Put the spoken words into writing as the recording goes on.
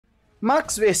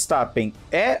Max Verstappen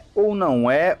é ou não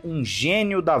é um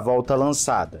gênio da volta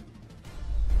lançada?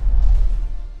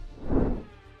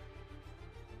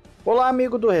 Olá,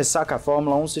 amigo do Ressaca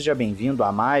Fórmula 1, seja bem-vindo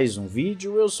a mais um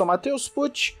vídeo. Eu sou Matheus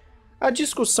Pucci. A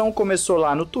discussão começou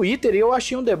lá no Twitter e eu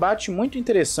achei um debate muito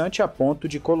interessante a ponto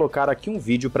de colocar aqui um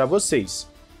vídeo para vocês.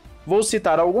 Vou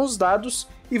citar alguns dados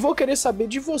e vou querer saber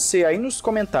de você aí nos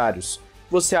comentários.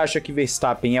 Você acha que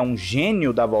Verstappen é um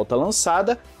gênio da volta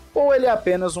lançada ou ele é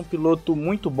apenas um piloto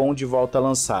muito bom de volta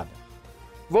lançada?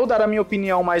 Vou dar a minha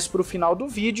opinião mais para o final do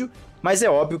vídeo, mas é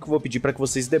óbvio que vou pedir para que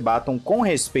vocês debatam com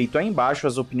respeito aí embaixo,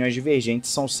 as opiniões divergentes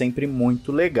são sempre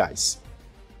muito legais.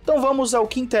 Então vamos ao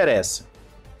que interessa.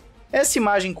 Essa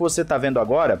imagem que você está vendo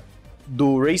agora,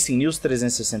 do Racing News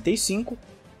 365,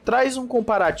 traz um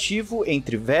comparativo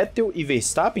entre Vettel e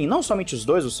Verstappen, não somente os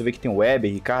dois, você vê que tem o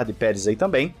Weber, Ricardo e Pérez aí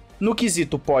também, no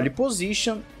quesito pole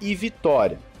position e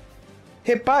vitória.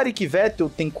 Repare que Vettel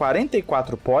tem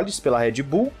 44 poles pela Red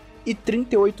Bull e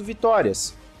 38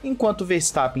 vitórias, enquanto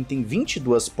Verstappen tem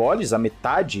 22 poles, a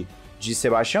metade de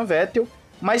Sebastian Vettel,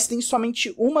 mas tem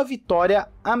somente uma vitória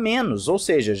a menos, ou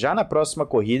seja, já na próxima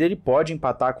corrida ele pode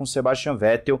empatar com Sebastian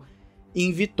Vettel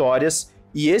em vitórias,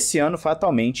 e esse ano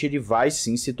fatalmente ele vai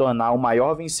sim se tornar o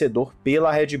maior vencedor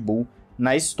pela Red Bull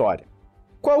na história.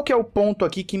 Qual que é o ponto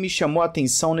aqui que me chamou a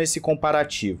atenção nesse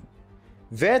comparativo?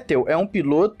 Vettel é um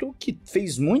piloto que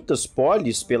fez muitas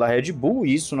poles pela Red Bull,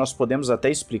 e isso nós podemos até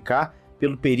explicar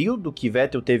pelo período que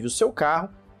Vettel teve o seu carro,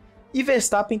 e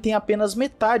Verstappen tem apenas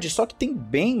metade, só que tem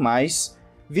bem mais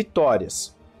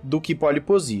vitórias do que pole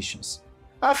positions.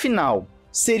 Afinal,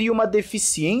 seria uma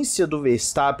deficiência do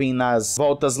Verstappen nas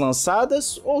voltas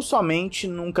lançadas ou somente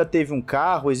nunca teve um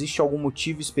carro? Existe algum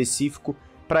motivo específico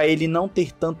para ele não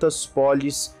ter tantas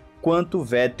poles quanto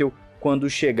Vettel quando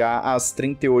chegar às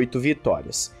 38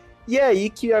 vitórias? E é aí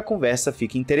que a conversa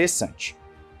fica interessante.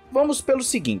 Vamos pelo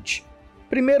seguinte.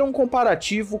 Primeiro, um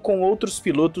comparativo com outros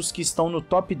pilotos que estão no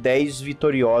top 10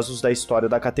 vitoriosos da história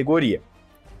da categoria.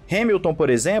 Hamilton,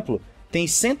 por exemplo, tem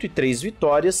 103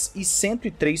 vitórias e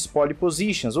 103 pole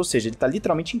positions, ou seja, ele está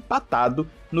literalmente empatado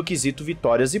no quesito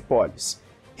vitórias e poles.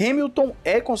 Hamilton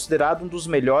é considerado um dos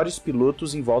melhores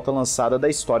pilotos em volta lançada da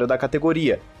história da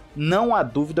categoria, não há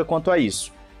dúvida quanto a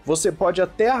isso. Você pode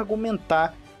até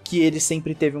argumentar que ele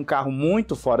sempre teve um carro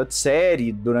muito fora de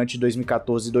série durante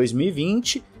 2014 e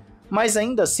 2020, mas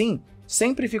ainda assim,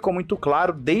 sempre ficou muito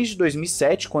claro desde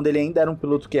 2007, quando ele ainda era um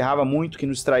piloto que errava muito, que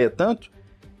não extraía tanto,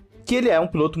 que ele é um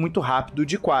piloto muito rápido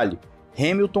de quali.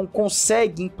 Hamilton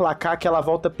consegue emplacar aquela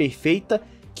volta perfeita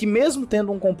que, mesmo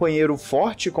tendo um companheiro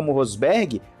forte como o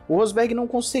Rosberg não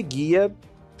conseguia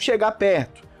chegar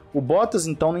perto. O Bottas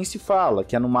então nem se fala,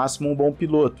 que é no máximo um bom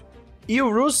piloto. E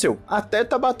o Russell até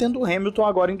tá batendo o Hamilton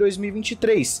agora em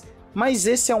 2023, mas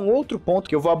esse é um outro ponto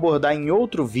que eu vou abordar em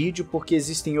outro vídeo porque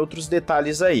existem outros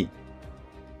detalhes aí.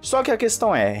 Só que a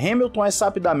questão é, Hamilton é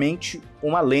sapidamente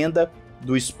uma lenda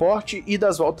do esporte e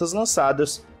das voltas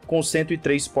lançadas com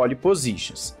 103 pole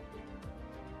positions.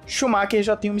 Schumacher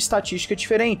já tem uma estatística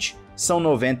diferente, são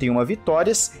 91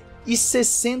 vitórias e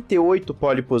 68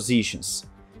 pole positions.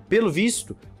 Pelo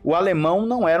visto, o alemão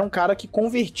não era um cara que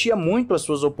convertia muito as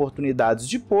suas oportunidades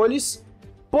de poles,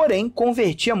 porém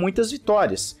convertia muitas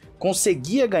vitórias,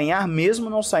 conseguia ganhar mesmo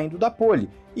não saindo da pole,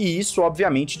 e isso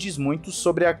obviamente diz muito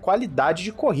sobre a qualidade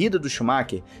de corrida do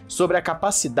Schumacher, sobre a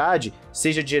capacidade,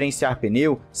 seja de gerenciar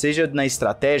pneu, seja na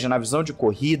estratégia, na visão de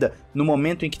corrida, no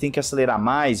momento em que tem que acelerar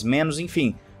mais, menos,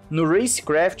 enfim, no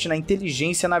racecraft, na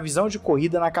inteligência, na visão de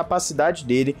corrida, na capacidade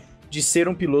dele de ser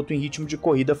um piloto em ritmo de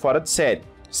corrida fora de série.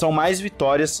 São mais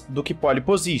vitórias do que pole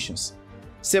positions.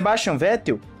 Sebastian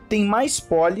Vettel tem mais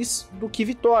poles do que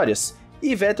vitórias,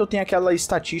 e Vettel tem aquela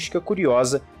estatística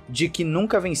curiosa de que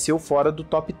nunca venceu fora do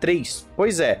top 3.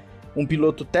 Pois é, um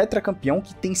piloto tetracampeão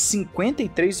que tem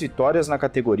 53 vitórias na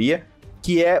categoria,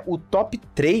 que é o top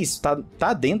 3,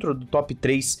 tá dentro do top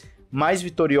 3 mais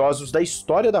vitoriosos da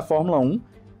história da Fórmula 1,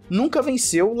 nunca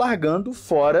venceu largando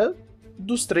fora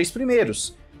dos 3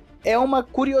 primeiros. É uma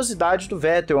curiosidade do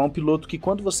Vettel, é um piloto que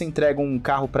quando você entrega um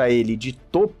carro para ele de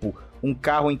topo, um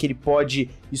carro em que ele pode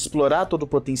explorar todo o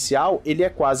potencial, ele é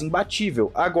quase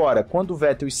imbatível. Agora, quando o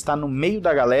Vettel está no meio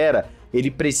da galera, ele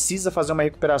precisa fazer uma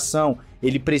recuperação,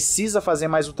 ele precisa fazer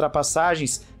mais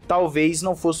ultrapassagens, talvez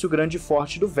não fosse o grande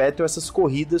forte do Vettel essas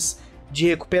corridas de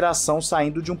recuperação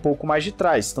saindo de um pouco mais de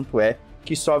trás, tanto é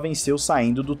que só venceu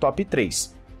saindo do top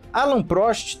 3. Alan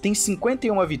Prost tem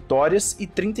 51 vitórias e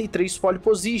 33 pole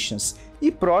positions, e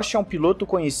Prost é um piloto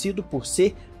conhecido por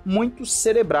ser muito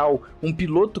cerebral, um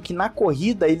piloto que na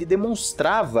corrida ele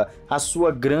demonstrava a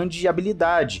sua grande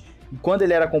habilidade. E quando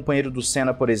ele era companheiro do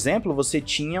Senna, por exemplo, você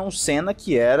tinha um Senna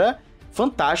que era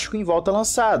fantástico em volta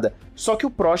lançada, só que o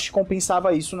Prost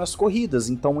compensava isso nas corridas,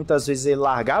 então muitas vezes ele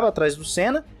largava atrás do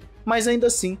Senna, mas ainda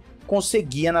assim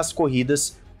conseguia nas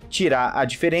corridas tirar a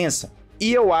diferença.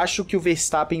 E eu acho que o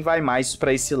Verstappen vai mais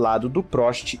para esse lado do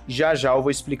Prost, já já eu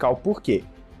vou explicar o porquê.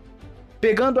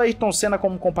 Pegando a Ayrton Senna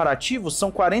como comparativo, são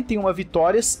 41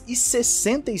 vitórias e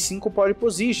 65 pole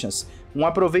positions, um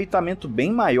aproveitamento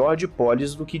bem maior de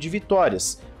poles do que de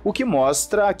vitórias, o que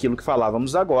mostra aquilo que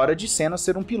falávamos agora de Senna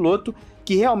ser um piloto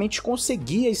que realmente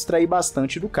conseguia extrair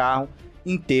bastante do carro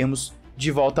em termos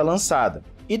de volta lançada.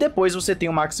 E depois você tem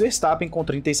o Max Verstappen com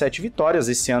 37 vitórias,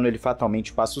 esse ano ele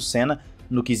fatalmente passa o Senna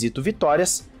no quesito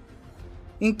vitórias.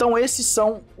 Então esses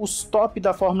são os top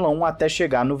da Fórmula 1 até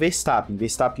chegar no Verstappen.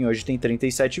 Verstappen hoje tem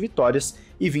 37 vitórias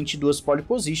e 22 pole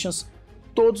positions,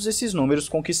 todos esses números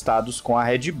conquistados com a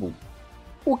Red Bull.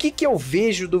 O que eu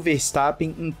vejo do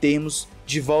Verstappen em termos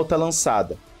de volta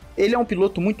lançada? Ele é um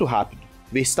piloto muito rápido.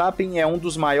 Verstappen é um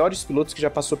dos maiores pilotos que já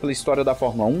passou pela história da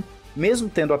Fórmula 1, mesmo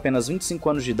tendo apenas 25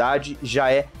 anos de idade,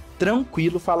 já é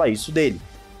tranquilo falar isso dele.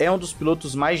 É um dos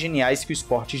pilotos mais geniais que o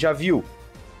esporte já viu.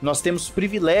 Nós temos o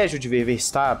privilégio de ver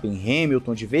Verstappen,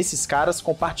 Hamilton, de ver esses caras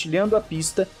compartilhando a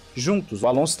pista juntos. O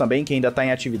Alonso também, que ainda está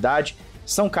em atividade,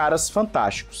 são caras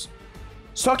fantásticos.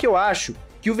 Só que eu acho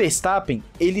que o Verstappen,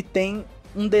 ele tem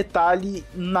um detalhe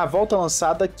na volta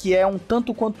lançada que é um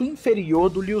tanto quanto inferior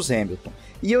do Lewis Hamilton.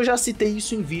 E eu já citei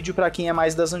isso em vídeo para quem é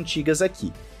mais das antigas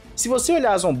aqui. Se você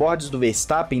olhar as onboards do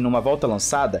Verstappen numa volta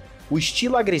lançada, o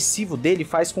estilo agressivo dele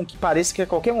faz com que pareça que a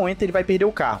qualquer momento ele vai perder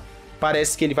o carro.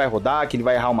 Parece que ele vai rodar, que ele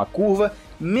vai errar uma curva.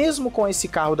 Mesmo com esse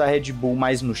carro da Red Bull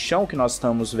mais no chão que nós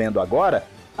estamos vendo agora,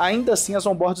 ainda assim as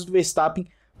onboards do Verstappen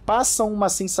passam uma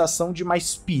sensação de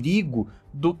mais perigo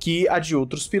do que a de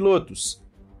outros pilotos.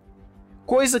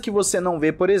 Coisa que você não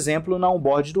vê, por exemplo, na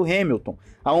onboard do Hamilton.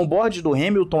 A onboard do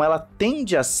Hamilton ela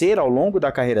tende a ser, ao longo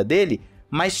da carreira dele,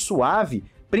 mais suave,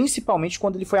 principalmente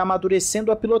quando ele foi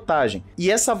amadurecendo a pilotagem.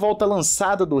 E essa volta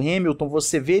lançada do Hamilton,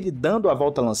 você vê ele dando a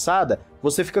volta lançada,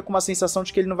 você fica com uma sensação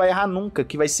de que ele não vai errar nunca,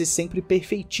 que vai ser sempre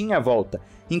perfeitinha a volta.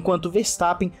 Enquanto o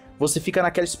Verstappen, você fica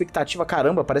naquela expectativa,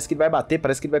 caramba, parece que ele vai bater,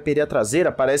 parece que ele vai perder a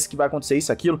traseira, parece que vai acontecer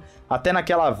isso, aquilo. Até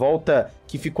naquela volta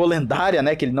que ficou lendária,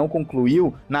 né, que ele não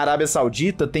concluiu, na Arábia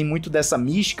Saudita, tem muito dessa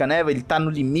mística, né, ele tá no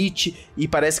limite e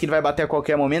parece que ele vai bater a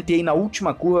qualquer momento e aí na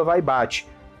última curva vai e bate.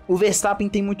 O Verstappen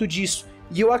tem muito disso.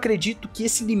 E eu acredito que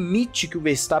esse limite que o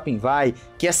Verstappen vai,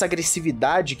 que essa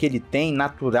agressividade que ele tem,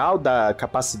 natural da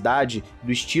capacidade,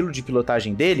 do estilo de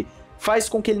pilotagem dele, faz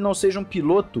com que ele não seja um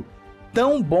piloto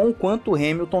tão bom quanto o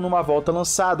Hamilton numa volta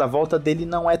lançada. A volta dele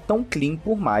não é tão clean,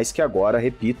 por mais que agora,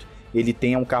 repito, ele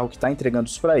tenha um carro que está entregando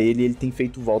isso para ele e ele tem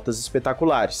feito voltas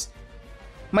espetaculares.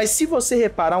 Mas se você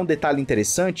reparar um detalhe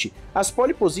interessante, as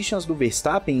pole positions do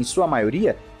Verstappen, em sua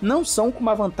maioria, não são com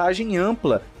uma vantagem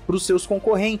ampla para os seus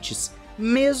concorrentes,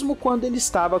 mesmo quando ele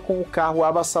estava com o carro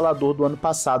avassalador do ano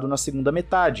passado na segunda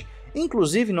metade.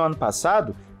 Inclusive no ano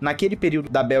passado, naquele período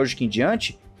da Bélgica em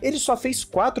diante, ele só fez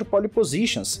 4 pole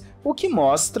positions, o que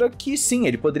mostra que sim,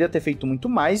 ele poderia ter feito muito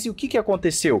mais. E o que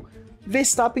aconteceu?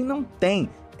 Verstappen não tem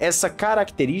essa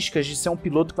característica de ser um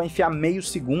piloto que vai enfiar meio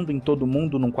segundo em todo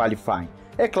mundo num qualifying.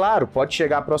 É claro, pode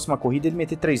chegar à próxima corrida e ele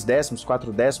meter 3 décimos,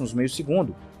 4 décimos, meio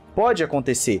segundo. Pode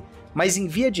acontecer, mas em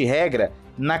via de regra,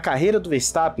 na carreira do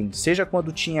Verstappen, seja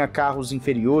quando tinha carros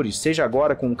inferiores, seja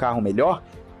agora com um carro melhor,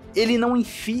 ele não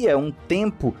enfia um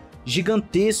tempo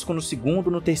gigantesco no segundo,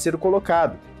 no terceiro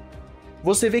colocado.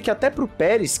 Você vê que até para o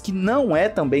Pérez, que não é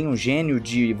também um gênio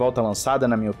de volta lançada,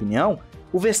 na minha opinião,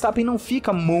 o Verstappen não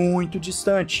fica muito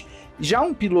distante. Já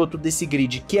um piloto desse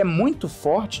grid que é muito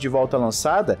forte de volta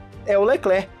lançada é o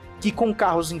Leclerc, que com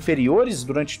carros inferiores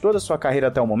durante toda a sua carreira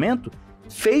até o momento,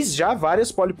 fez já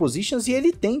várias pole positions e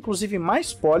ele tem inclusive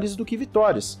mais poles do que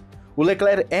vitórias. O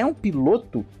Leclerc é um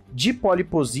piloto de pole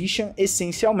position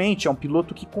essencialmente, é um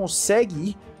piloto que consegue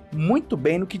ir muito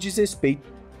bem no que diz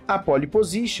respeito à pole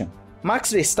position.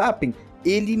 Max Verstappen,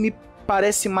 ele me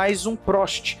parece mais um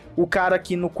Prost, o cara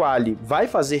que no quali vai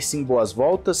fazer sim boas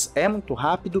voltas, é muito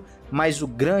rápido, mas o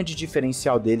grande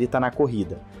diferencial dele está na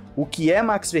corrida. O que é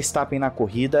Max Verstappen na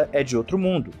corrida é de outro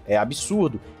mundo, é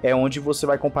absurdo, é onde você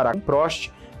vai comparar com o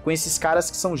Prost, com esses caras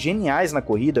que são geniais na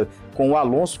corrida, com o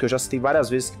Alonso, que eu já citei várias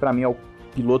vezes, que para mim é o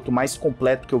piloto mais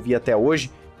completo que eu vi até hoje,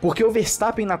 porque o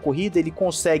Verstappen na corrida ele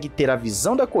consegue ter a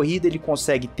visão da corrida, ele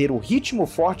consegue ter o ritmo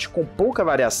forte com pouca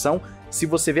variação. Se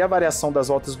você vê a variação das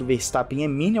voltas do Verstappen é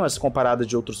mínima se comparada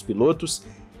de outros pilotos.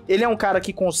 Ele é um cara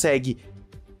que consegue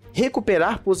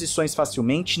recuperar posições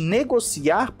facilmente,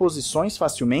 negociar posições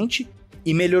facilmente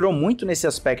e melhorou muito nesse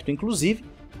aspecto inclusive,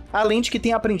 além de que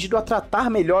tem aprendido a tratar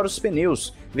melhor os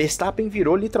pneus. Verstappen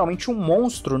virou literalmente um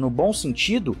monstro no bom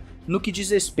sentido no que diz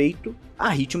respeito a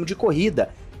ritmo de corrida.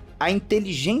 A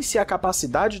inteligência e a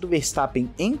capacidade do Verstappen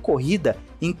em corrida,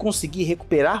 em conseguir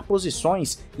recuperar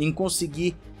posições, em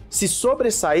conseguir se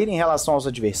sobressair em relação aos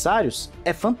adversários,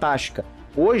 é fantástica.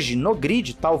 Hoje, no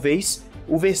grid, talvez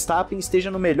o Verstappen esteja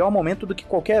no melhor momento do que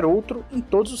qualquer outro em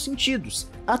todos os sentidos.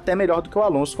 Até melhor do que o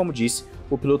Alonso, como disse,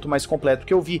 o piloto mais completo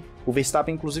que eu vi. O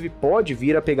Verstappen, inclusive, pode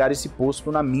vir a pegar esse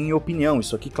posto na minha opinião.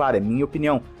 Isso aqui, claro, é minha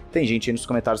opinião. Tem gente aí nos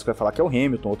comentários que vai falar que é o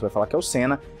Hamilton, outro vai falar que é o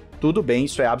Senna. Tudo bem,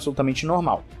 isso é absolutamente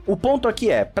normal. O ponto aqui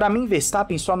é, para mim,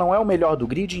 Verstappen só não é o melhor do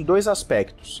grid em dois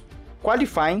aspectos: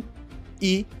 qualifying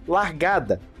e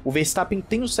largada. O Verstappen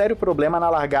tem um sério problema na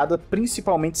largada,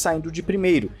 principalmente saindo de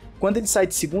primeiro. Quando ele sai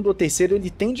de segundo ou terceiro, ele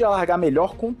tende a largar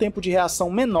melhor com um tempo de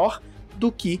reação menor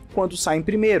do que quando sai em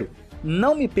primeiro.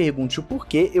 Não me pergunte o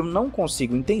porquê, eu não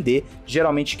consigo entender.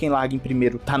 Geralmente quem larga em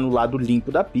primeiro tá no lado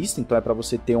limpo da pista, então é para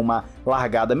você ter uma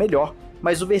largada melhor.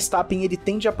 Mas o Verstappen ele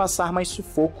tende a passar mais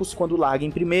sufocos quando larga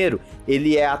em primeiro.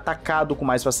 Ele é atacado com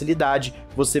mais facilidade,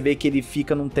 você vê que ele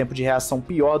fica num tempo de reação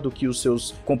pior do que os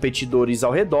seus competidores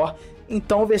ao redor.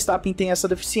 Então o Verstappen tem essa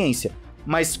deficiência.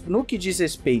 Mas no que diz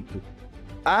respeito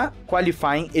a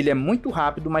qualifying, ele é muito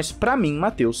rápido, mas para mim,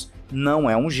 Matheus, não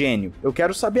é um gênio. Eu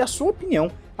quero saber a sua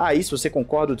opinião. Aí, se você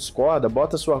concorda ou discorda,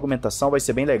 bota a sua argumentação, vai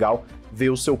ser bem legal ver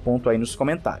o seu ponto aí nos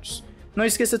comentários. Não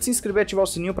esqueça de se inscrever e ativar o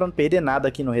sininho para não perder nada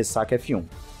aqui no Ressaca F1.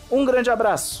 Um grande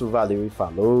abraço, valeu e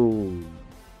falou!